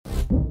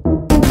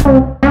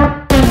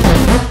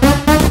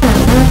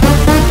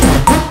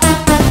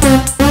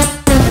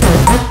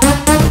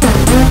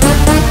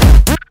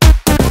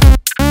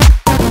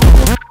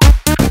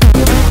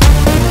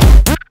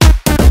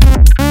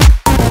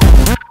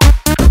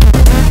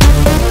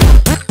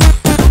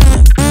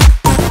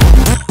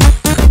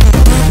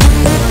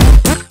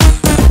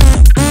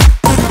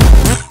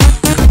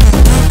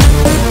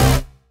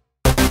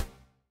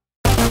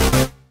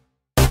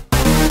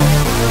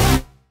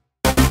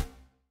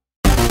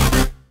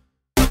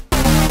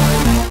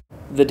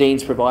The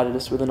Dean's provided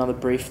us with another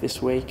brief this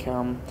week.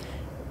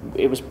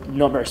 It was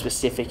not very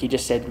specific. He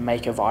just said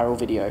make a viral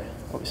video,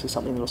 obviously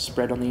something that will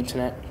spread on the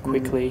internet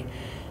quickly.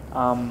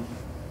 And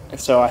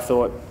so I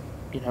thought,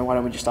 why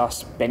don't we just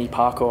ask Benny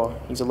Parkour?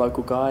 He's a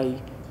local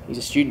guy. He's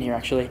a student here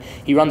actually.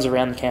 He runs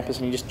around the campus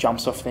and he just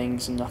jumps off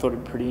things, and I thought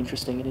it'd be pretty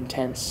interesting and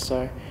intense.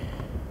 So,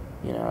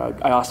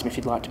 I asked him if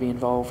he'd like to be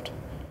involved.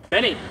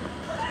 Benny,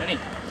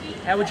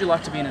 how would you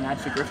like to be in an ad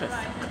for Griffith?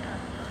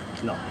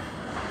 No.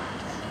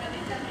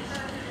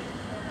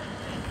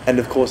 And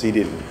of course he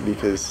didn't,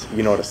 because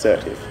you're not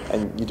assertive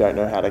and you don't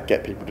know how to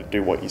get people to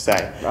do what you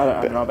say.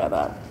 I don't know about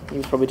that. He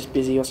was probably just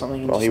busy or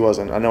something. Well, he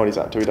wasn't. I know what he's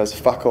up to. He does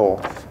fuck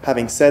all.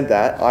 Having said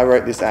that, I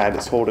wrote this ad.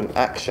 It's called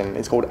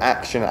It's called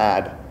Action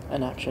Ad.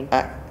 An action?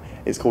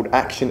 It's called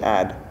Action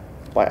Ad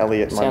by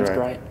Elliot Munro. Sounds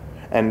great.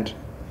 And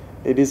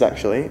it is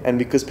actually. And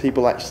because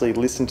people actually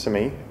listen to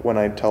me when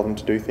I tell them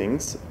to do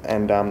things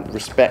and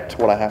respect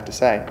what I have to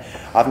say,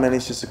 I've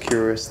managed to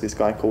secure us this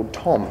guy called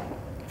Tom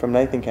from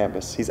Nathan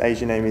campus. His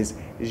Asian name is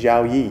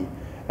XiaoYi,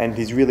 and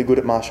he's really good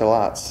at martial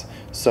arts.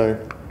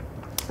 So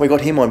we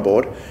got him on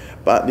board.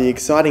 But the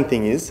exciting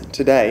thing is,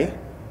 today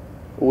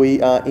we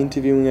are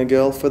interviewing a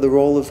girl for the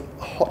role of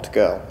Hot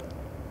Girl.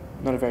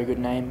 Not a very good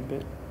name,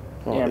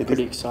 but yeah, I'm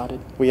pretty excited.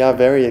 We are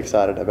very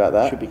excited about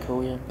that. Should be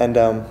cool, yeah. And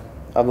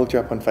I've looked her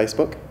up on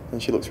Facebook,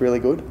 and she looks really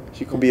good.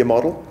 She could be a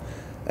model,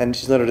 and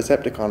she's not a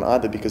Decepticon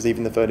either, because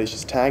even the photos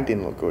she's tagged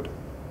in look good.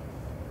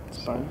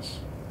 It's a bonus.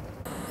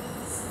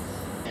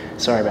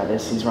 Sorry about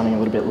this, he's running a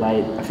little bit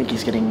late. I think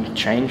he's getting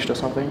changed or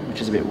something,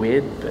 which is a bit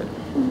weird, but,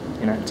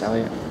 it's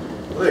Elliot.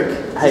 Luke,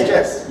 hey,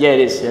 Jess. Yeah,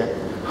 it is, yeah.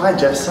 Hi,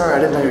 Jess. Sorry, I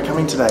didn't know you were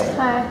coming today.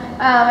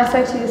 Hi. I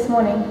spoke to you this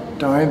morning.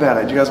 Don't worry about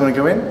it. Do you guys want to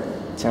go in?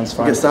 Sounds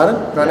fine. Get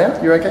started right now?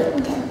 You okay?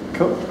 Okay.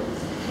 Cool.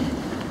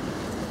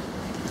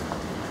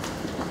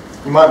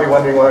 You might be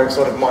wondering why we've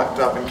sort of mic'd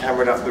up and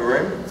cameraed up the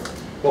room.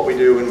 What we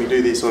do when we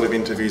do these sort of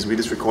interviews, we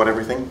just record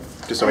everything,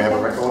 just so we have a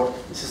record.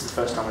 This is the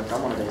first time I've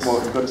done one of these. Well,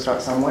 we've got to start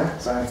somewhere,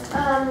 so... So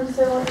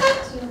what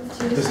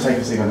do you Just take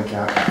a seat on the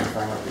couch and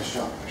frame up your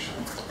shot,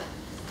 actually.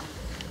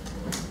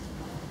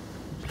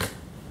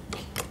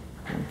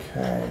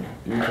 Okay,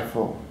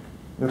 beautiful.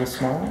 Little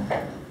smile.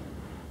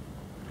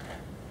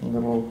 A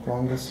little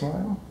longer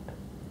smile.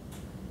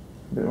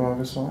 A bit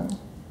longer smile.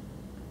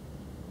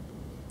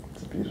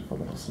 It's a beautiful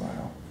little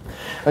smile.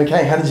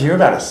 Okay, how did you hear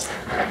about us?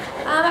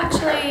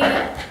 Actually,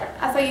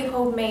 I thought you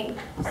called me,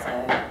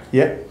 so...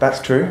 Yep,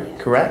 that's true, Yeah.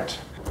 correct.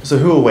 So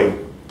who are we,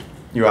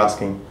 you're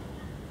asking?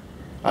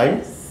 Are you?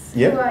 Yes.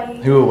 Yep. Who are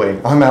you? Who are we?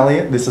 I'm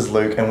Elliot, this is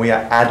Luke, and we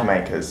are ad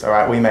makers,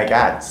 alright? We make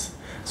ads.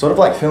 Sort of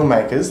like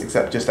filmmakers,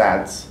 except just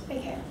ads.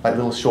 Okay. Like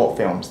little short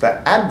films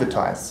that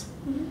advertise.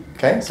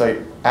 Okay,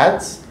 so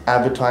ads,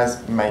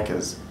 advertise,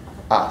 makers,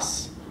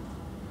 us.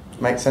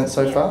 Make sense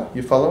so far?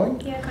 You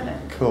following? Yeah, got it.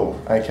 Cool,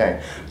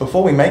 okay.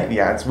 Before we make the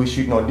ads, we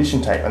shoot an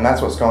audition tape, and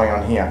that's what's going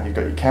on here. You've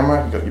got your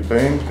camera, you've got your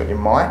boom, you've got your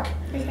mic,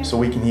 Okay. so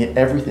we can hear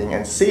everything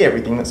and see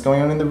everything that's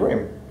going on in the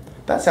room.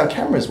 That's how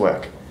cameras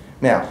work.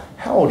 Now,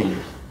 how old are you?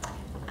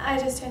 I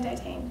just turned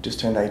 18. Just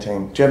turned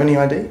 18. Do you have any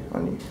ID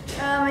on you?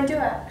 I do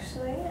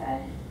actually.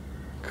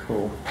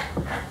 Cool.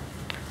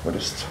 We're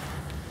just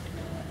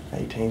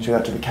 18. Show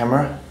that to the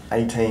camera.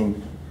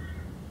 18.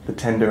 The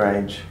tender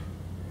age.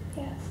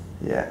 Yes.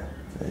 Yeah,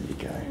 there you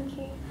go. Thank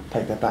you.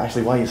 Take that back.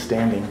 Actually, while you're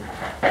standing,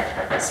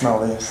 smell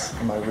this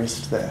on my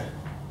wrist there.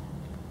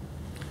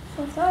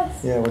 That's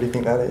nice. Yeah, what do you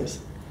think that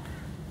is?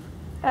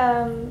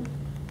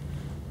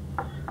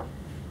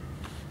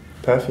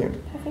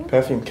 Perfume.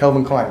 Perfume.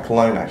 Calvin Klein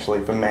cologne,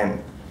 actually, for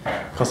men.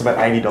 Costs about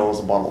 $80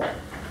 a bottle.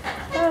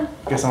 Oh.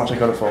 Guess how much I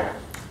got it for?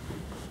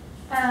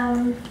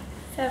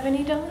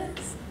 $70?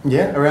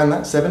 Yeah, around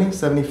that. 70,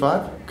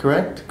 75.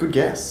 Correct. Good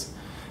guess.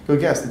 Good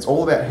guess. It's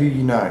all about who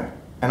you know.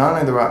 And I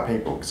know the right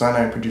people, because I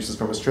know producers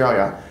from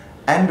Australia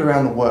and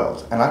around the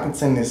world. And I can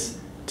send this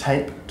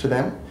tape to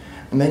them,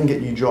 and they can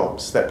get you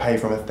jobs that pay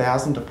from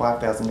 $1,000 to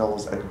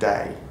 $5,000 a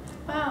day.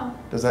 Wow.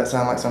 Does that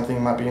sound like something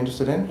you might be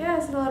interested in? Yeah,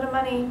 it's a lot of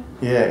money.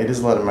 Yeah, it is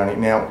a lot of money.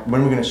 Now,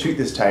 when we're going to shoot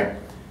this tape,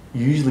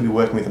 you usually be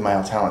working with a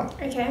male talent.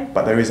 Okay.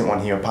 But there isn't one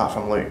here apart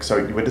from Luke.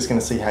 So we're just going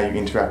to see how you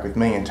interact with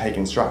me and take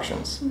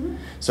instructions. Mm-hmm.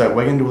 So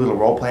we're going to do a little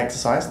role play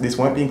exercise. This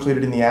won't be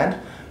included in the ad,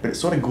 but it's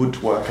sort of good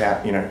to work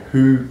out,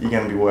 who you're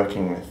going to be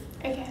working with.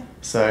 Okay.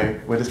 So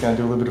we're just going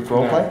to do a little bit of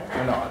role play.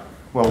 We're not.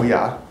 Well, we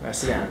are. No,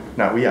 sit down.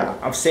 No, we are.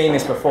 I've seen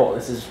this before.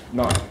 This is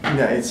not.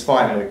 No, it's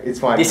fine, Luke. It's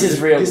fine. This is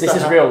real. This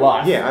is real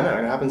life. Yeah, I know.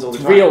 It happens all the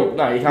It's time. real.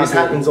 No, you can't. This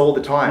happens all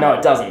the time. No,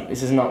 it doesn't.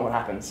 This is not what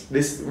happens.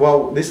 This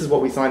is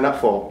what we signed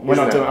up for. We're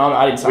not doing.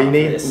 I didn't sign up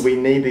for this. We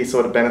need these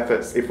sort of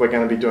benefits if we're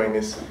going to be doing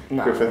this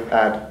Griffith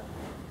ad.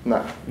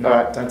 No. No,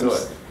 All right, don't do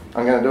it.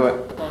 I'm going to do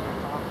it.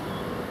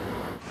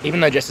 Even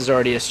though Jess is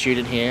already a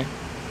student here,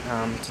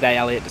 today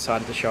Elliot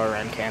decided to show her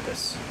around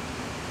campus.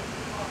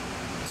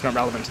 It's not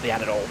relevant to the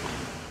ad at all.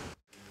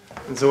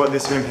 And so what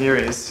this room here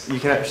is, you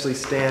can actually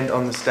stand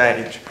on the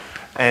stage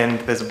and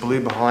there's a blue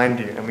behind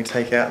you and we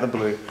take out the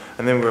blue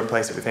and then we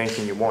replace it with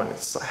anything you want.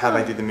 It's like how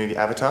they did the movie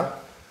Avatar.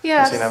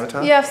 Yeah, Have you seen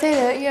Avatar? Yeah, I've seen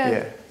it, yeah.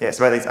 Yeah, it's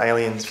about these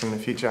aliens from the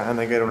future and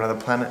they go to another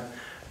planet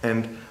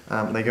and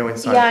they go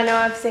inside. Yeah, I know,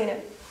 I've seen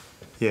it.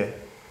 Yeah,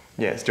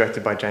 it's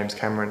directed by James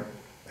Cameron,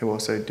 who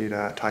also did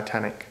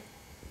Titanic.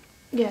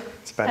 Yeah,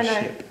 It's about a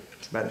ship.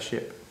 It's about a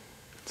ship.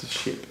 It's a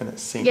ship and it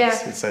sinks. Yeah.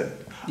 It's a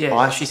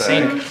she's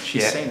iceberg.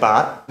 seen it.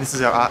 But this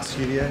is our art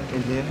studio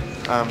in here.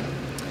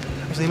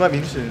 Actually, you might be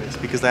interested in this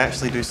because they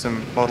actually do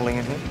some modelling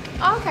in here.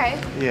 Oh, okay.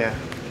 Yeah.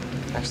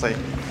 Actually,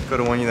 got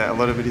to warn you that a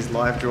lot of it is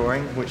live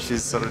drawing, which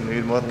is sort of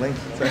nude modelling.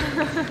 So,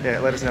 yeah,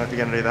 let us know if you're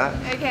going to do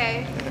that.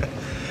 Okay.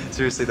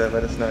 Seriously though,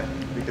 let us know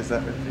because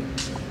that would be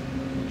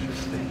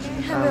interesting.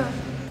 Okay.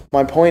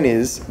 My point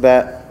is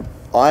that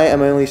I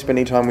am only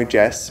spending time with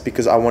Jess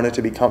because I want her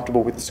to be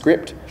comfortable with the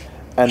script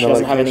and She the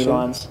doesn't have any location.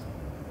 lines.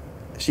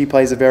 She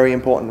plays a very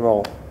important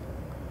role.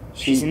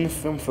 She's in the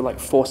film for like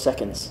 4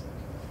 seconds.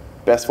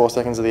 Best 4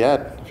 seconds of the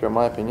ad, if you're in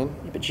my opinion.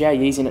 Yeah, but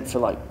XiaoYi's in it for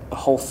like the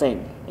whole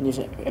thing. And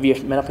have you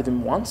met up with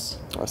him once?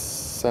 I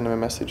sent him a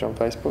message on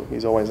Facebook.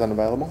 He's always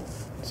unavailable.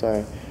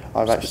 So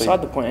I've actually...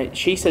 Beside the point,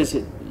 she says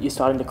that you're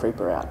starting to creep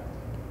her out.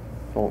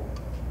 Well,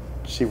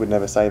 she would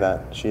never say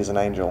that. She is an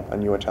angel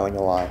and you are telling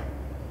a lie.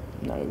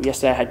 No,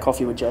 yesterday I had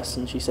coffee with Jess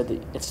and she said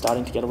that it's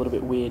starting to get a little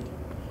bit weird.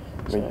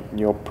 I mean,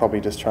 you're probably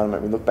just trying to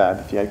make me look bad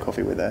if you had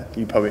coffee with her.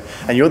 You probably...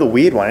 And you're the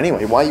weird one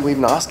anyway. Why are you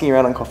even asking her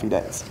out on coffee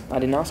dates? I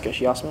didn't ask her,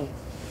 she asked me.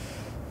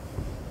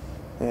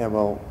 Yeah,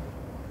 well,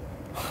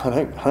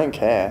 I don't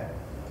care.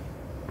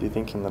 If you're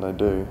thinking that I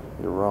do,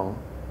 you're wrong.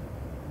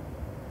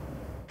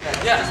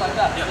 Yeah, just like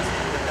that.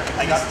 Yeah.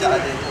 I got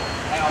that.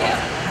 Hang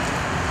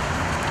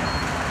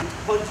on.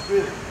 Pull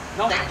through.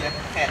 No. Take your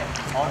hand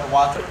on the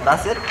water.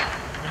 That's it.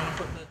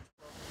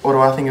 What do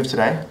I think of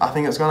today? I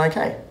think it's gone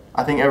okay.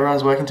 I think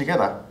everyone's working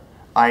together.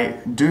 I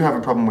do have a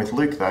problem with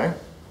Luke though,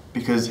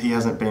 because he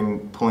hasn't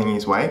been pulling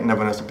his weight, no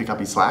one has to pick up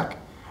his slack,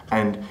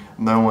 and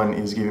no one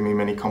is giving me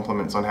many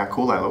compliments on how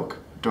cool I look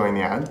doing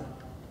the ad,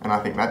 and I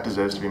think that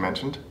deserves to be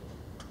mentioned.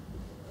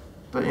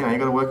 But you know, you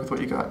gotta work with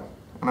what you got,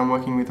 and I'm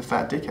working with a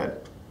fat dickhead.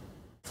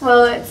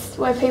 Well, it's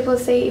where people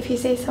see, if you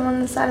see someone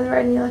on the side of the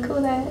road and you're like, oh,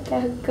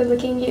 they're good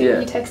looking,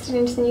 you text it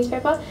into the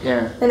newspaper,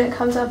 then it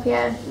comes up, you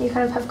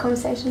kind of have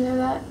conversations over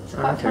that. It's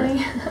quite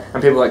funny.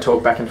 And people like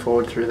talk back and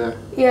forward through the...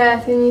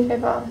 Yeah, through the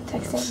newspaper,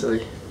 texting. That's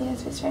silly. Yeah,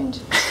 it's a bit strange.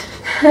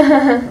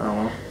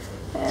 Oh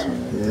well.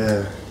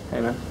 Yeah.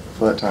 Hey man.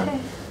 For that time.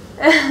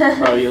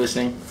 Oh, you're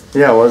listening?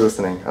 Yeah, I was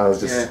listening. I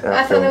was just Yeah. out I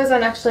thought filming. there was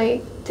one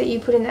actually that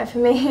you put in there for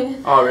me.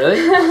 Oh really?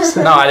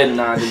 No, I didn't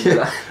do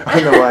that. I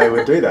don't know why I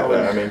would do that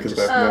though. I mean, because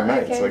we're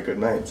mates, okay. we're good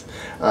mates.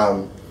 What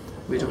are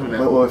you talking about?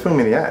 Well, we're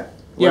filming the ad.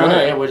 Yeah, I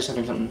know, yeah, we're just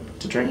having something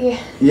to drink. Yeah.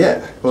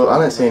 Yeah, well, I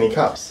don't see any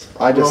cups.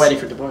 We're waiting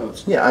for it to boil.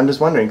 Yeah, I'm just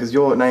wondering, because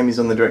your name is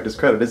on the director's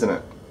credit, isn't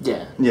it?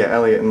 Yeah. Yeah,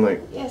 Elliot and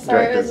Luke. Yeah,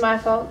 sorry, directors. it was my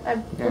fault. I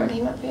brought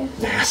him up here.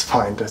 Yeah, it's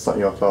fine. That's not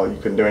your fault. You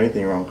couldn't do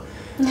anything wrong.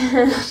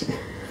 Yeah.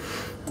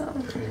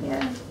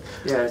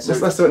 Yeah, so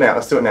Let's do it now.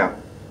 Let's do it now.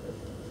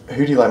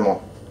 Who do you like more?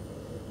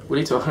 what are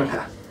you talking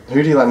about?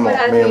 Who do you like more?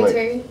 But out Me of and you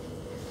Luke. two.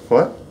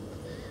 What?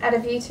 Out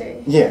of you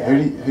two. Yeah.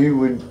 Who do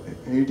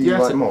you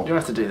like more? You don't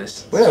have to do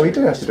this. Well, yeah, we do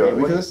have to do it.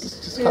 What- Let's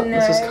just cut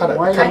it.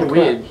 Why are you Cut being the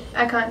weird?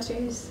 I can't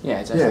choose. Yeah,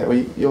 exactly. Yeah, well,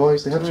 you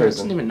obviously have It doesn't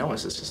chosen. even know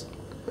us, it's just...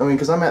 I mean,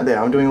 because I'm out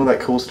there, I'm doing all that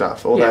cool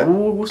stuff, all that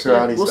we'll see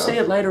karate it. We'll stuff. see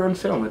it later on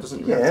film, it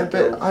doesn't... Yeah,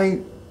 but I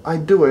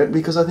do it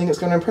because I think it's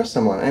going to impress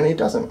someone, and it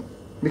doesn't.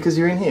 Because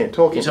you're in here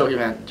talking. You're talking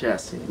about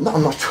Jess. No,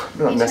 I'm not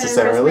trying to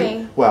necessarily.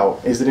 impress me?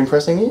 Well, is it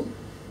impressing you?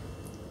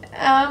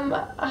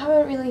 I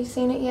haven't really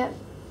seen it yet,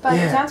 but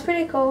Yeah. it sounds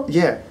pretty cool.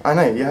 Yeah, I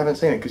know, you haven't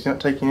seen it because you're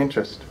not taking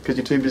interest. Because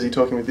you're too busy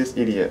talking with this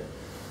idiot.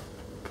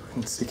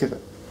 I'm sick of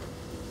it.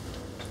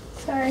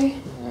 Sorry.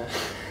 Yeah.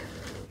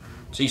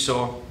 So you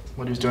saw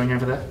what he was doing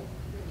over there?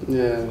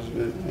 Yeah, it was a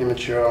bit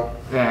immature.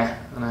 Yeah,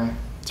 I know.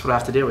 That's what I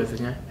have to deal with,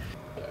 you know?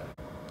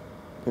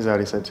 He's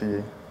already said to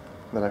you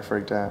that I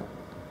freaked out.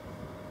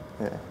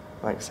 Yeah,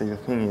 like, see, the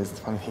funny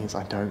thing is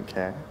I don't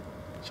care.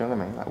 Do you know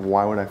what I mean? Like,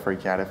 why would I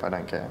freak out if I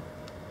don't care?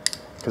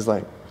 Because,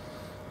 like,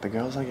 the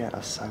girls I get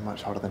are so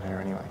much hotter than her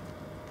anyway.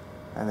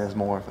 And there's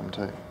more of them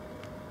too.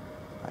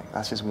 Like,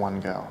 that's just one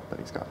girl that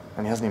he's got.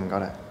 And he hasn't even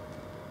got her.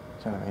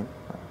 Do you know what I mean?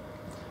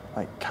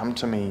 Like, come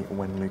to me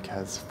when Luke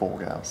has 4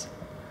 girls.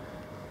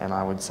 And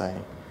I would say,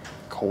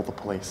 call the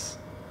police.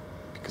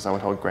 Because I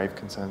would hold grave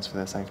concerns for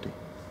their safety.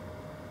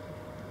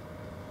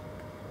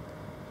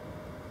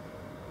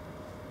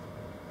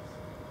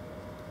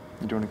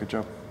 You're doing a good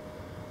job.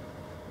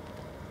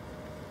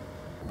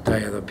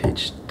 day of the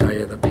pitch,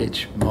 day of the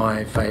pitch,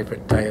 my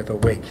favourite day of the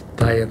week,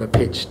 day of the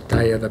pitch,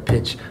 day of the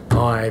pitch,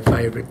 my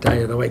favourite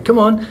day of the week. Come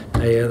on,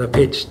 day of the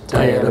pitch,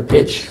 day of the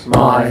pitch,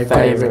 my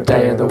favourite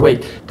day of the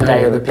week,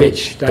 day of the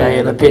pitch, day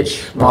of the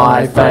pitch,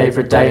 my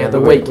favourite day of the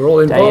week. We're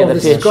all involved,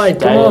 this is great,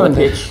 come on.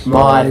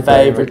 My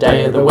favourite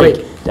day of the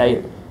week.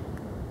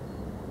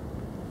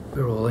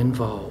 We're all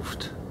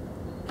involved.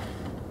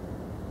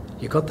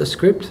 You got the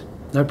script?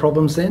 No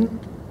problems then?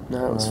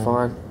 No, it was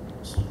fine.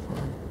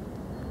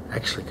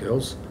 Actually,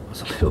 girls, I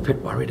was a little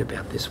bit worried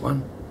about this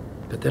one,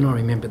 but then I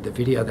remembered the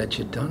video that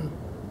you'd done.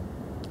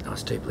 I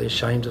was deeply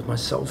ashamed of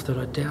myself that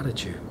I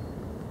doubted you.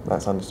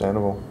 That's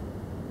understandable.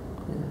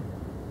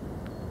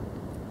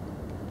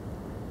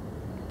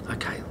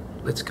 Okay,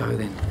 let's go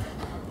then.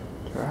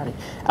 Alrighty.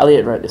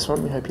 Elliot wrote this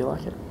one. We hope you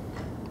like it.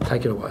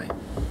 Take it away.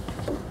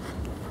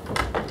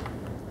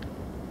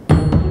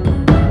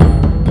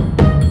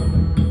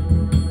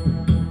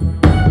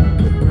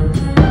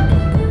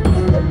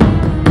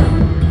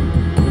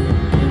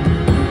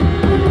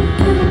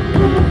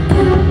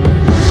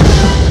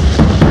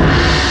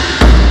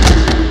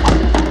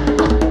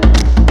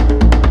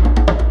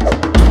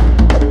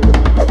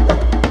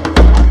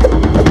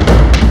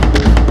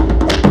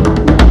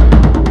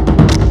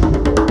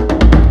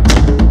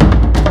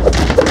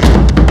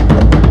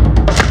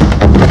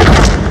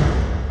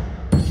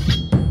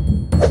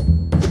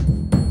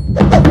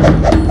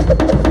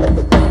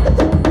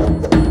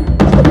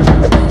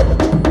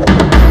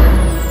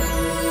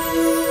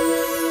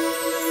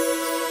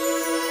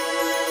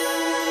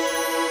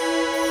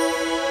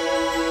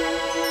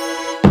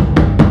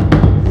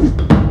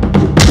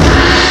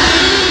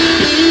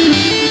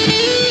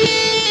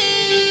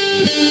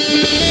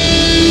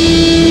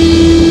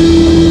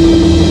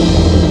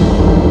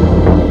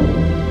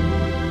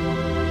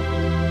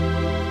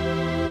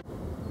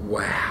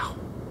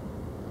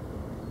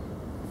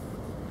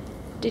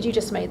 Did you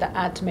just make that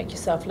ad to make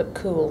yourself look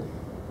cool?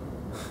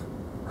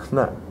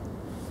 No.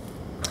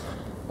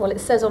 Well, it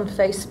says on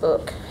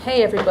Facebook,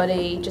 hey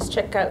everybody, just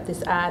check out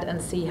this ad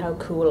and see how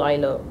cool I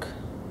look.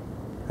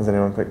 Has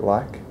anyone clicked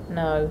like?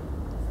 No.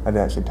 I didn't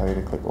actually tell you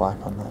to click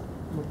like on that.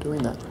 I'm not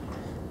doing that.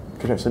 You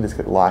could actually just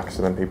click like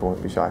so then people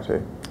won't be shy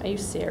too. Are you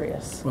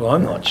serious? Well,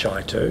 I'm not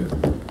shy too.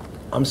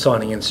 I'm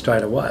signing in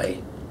straight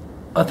away.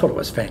 I thought it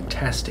was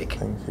fantastic.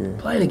 Thank you.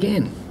 Play it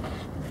again.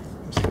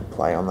 Just hit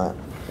play on that.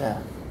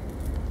 Yeah.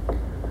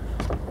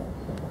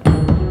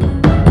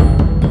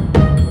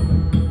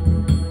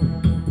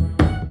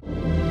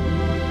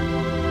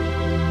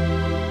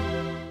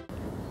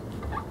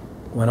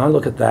 When I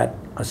look at that,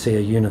 I see a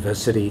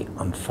university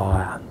on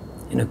fire,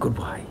 in a good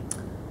way.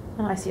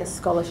 And I see a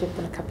scholarship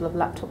and a couple of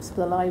laptops for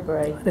the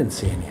library. I didn't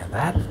see any of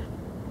that.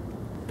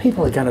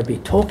 People are going to be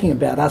talking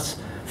about us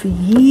for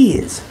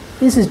years.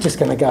 This is just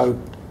going to go,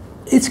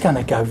 it's going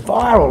to go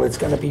viral. It's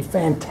going to be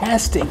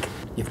fantastic.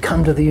 You've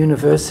come to the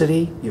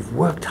university, you've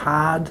worked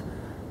hard,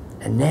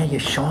 and now you're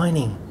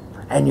shining.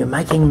 And you're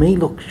making me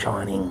look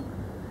shining.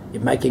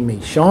 You're making me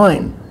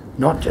shine,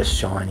 not just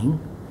shining.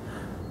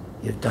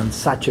 You've done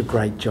such a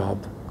great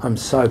job. I'm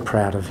so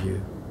proud of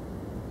you.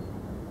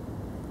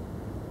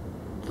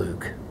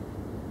 Luke,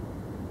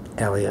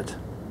 Elliot,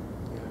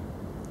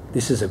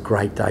 this is a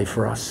great day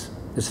for us.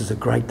 This is a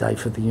great day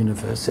for the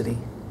university.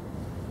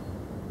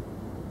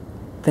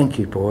 Thank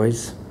you,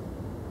 boys.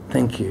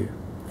 Thank you,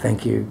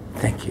 thank you,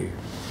 thank you.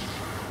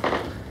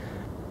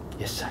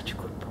 You're such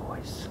good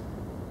boys.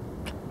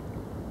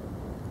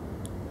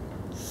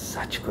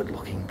 Such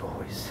good-looking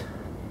boys.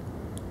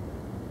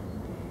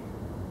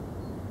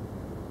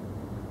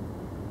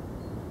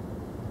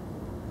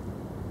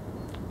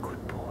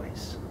 Good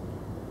boys.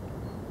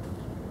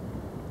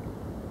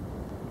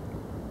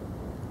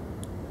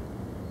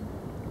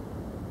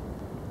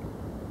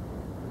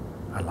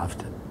 I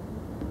loved it.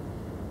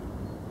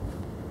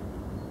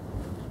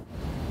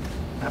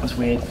 That was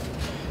weird.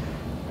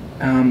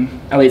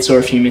 Elliot saw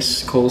a few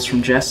missed calls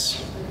from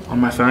Jess on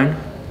my phone,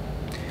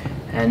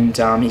 and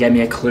he gave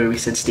me a clue. He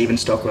said Stephen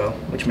Stockwell,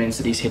 which means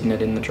that he's hidden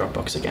it in the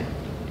Dropbox again.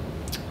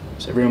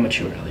 So real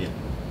mature, Elliot.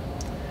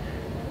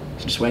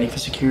 So just waiting for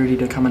security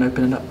to come and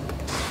open it up.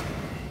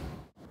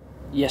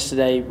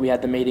 Yesterday we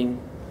had the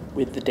meeting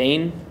with the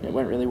Dean. It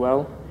went really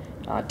well.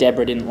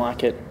 Debra didn't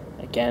like it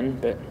again,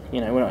 but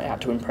you know, we're not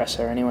out to impress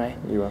her anyway.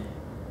 You are.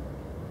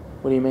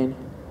 What do you mean?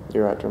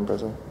 You're out to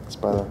impress her. It's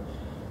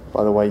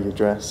by the way you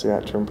dress, you're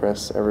out to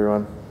impress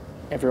everyone.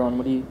 Everyone,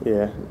 what do you...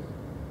 Yeah.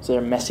 Is there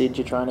a message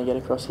you're trying to get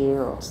across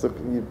here? Or? So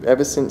look,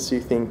 ever since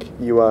you think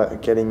you are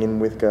getting in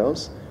with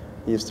girls,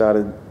 you've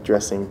started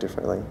dressing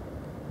differently.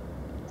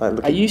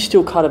 Like, Are you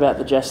still cut about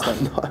the Jess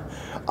thing? No,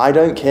 I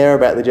don't care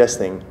about the Jess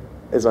thing,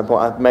 is my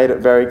point. I've made it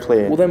very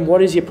clear. Well then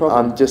what is your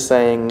problem? I'm just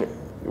saying,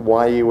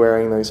 why are you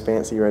wearing those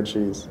fancy red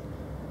shoes?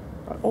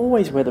 I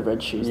always wear the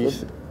red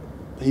shoes.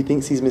 He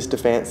thinks he's Mr.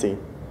 Fancy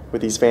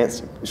with his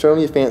fancy... Show him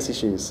your fancy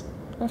shoes.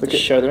 I don't have to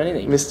show them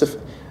anything.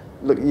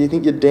 Look, you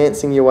think you're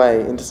dancing your way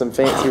into some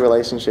fancy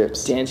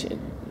relationships. Dancing.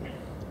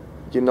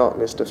 You're not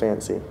Mr.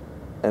 Fancy.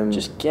 And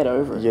just get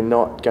over it. You're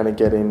not going to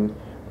get in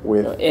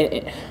with...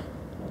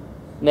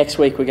 next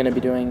week we're going to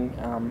be doing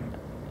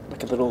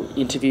like a little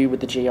interview with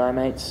the GI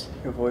mates.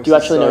 Your voice Do you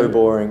is actually so know?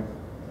 boring.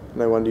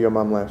 No wonder your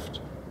mum left.